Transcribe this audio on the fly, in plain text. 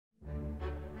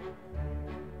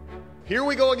Here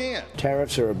we go again.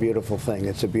 Tariffs are a beautiful thing.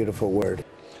 It's a beautiful word.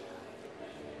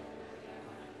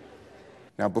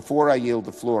 Now, before I yield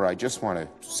the floor, I just want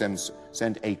to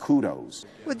send a kudos.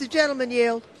 Would the gentleman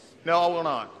yield? No, I will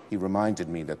not. He reminded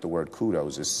me that the word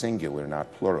kudos is singular,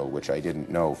 not plural, which I didn't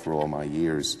know for all my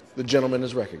years. The gentleman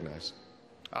is recognized.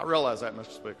 I realize that,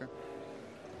 Mr. Speaker.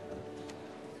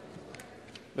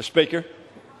 Mr. Speaker,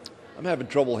 I'm having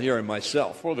trouble hearing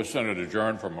myself. Before the Senate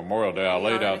adjourned for Memorial Day, I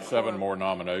laid out 7 more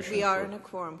nominations. We are in a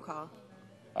quorum call.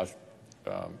 I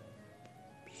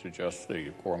suggest the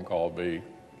quorum call be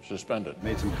suspended.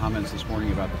 Made some comments this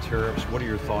morning about the tariffs. What are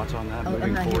your thoughts on that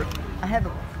moving forward?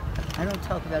 I don't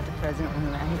talk about the president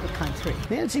when I have the country.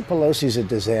 Nancy Pelosi's a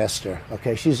disaster,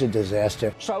 okay? She's a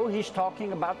disaster. So he's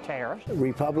talking about tariffs.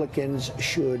 Republicans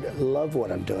should love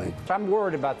what I'm doing. I'm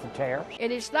worried about the tariffs.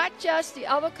 And it's not just the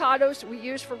avocados we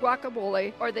use for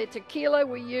guacamole or the tequila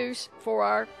we use for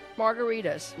our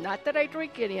margaritas. Not that I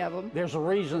drink any of them. There's a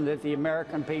reason that the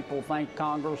American people think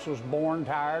Congress was born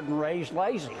tired and raised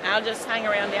lazy. I'll just hang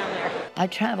around down there. I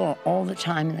travel all the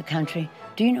time in the country.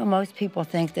 Do you know most people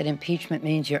think that impeachment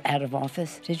means you're out of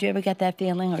office? Did you ever get that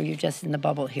feeling, or are you just in the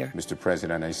bubble here? Mr.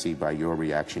 President, I see by your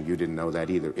reaction you didn't know that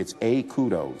either. It's a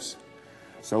kudos.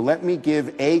 So let me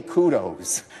give a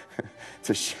kudos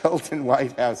to Shelton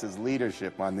Whitehouse's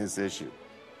leadership on this issue.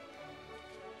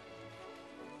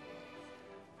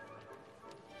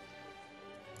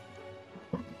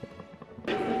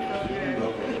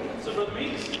 So, Brother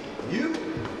Meeks, you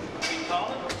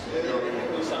calling?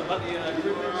 Do something about the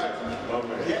group.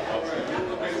 Okay,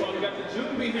 well, we got the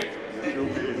jumbie here.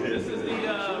 This is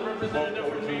the representative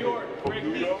from New York,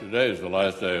 Gregory W. Today is the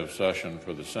last day of session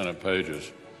for the Senate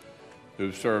pages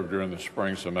who served during the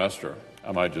spring semester.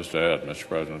 I might just add, Mr.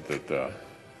 President, that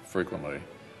frequently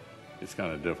it's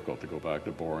kind of difficult to go back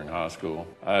to boring high school.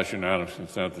 I ask unanimous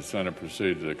consent the Senate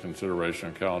proceed to the consideration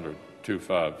of calendar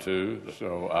 252.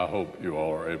 So I hope you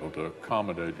all are able to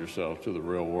accommodate yourselves to the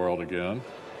real world again.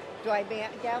 Do I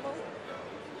gavel?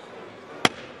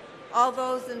 All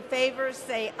those in favor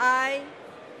say aye.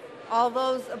 All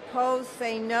those opposed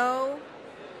say no.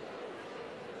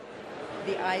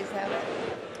 The ayes have it.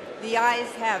 The ayes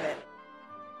have it.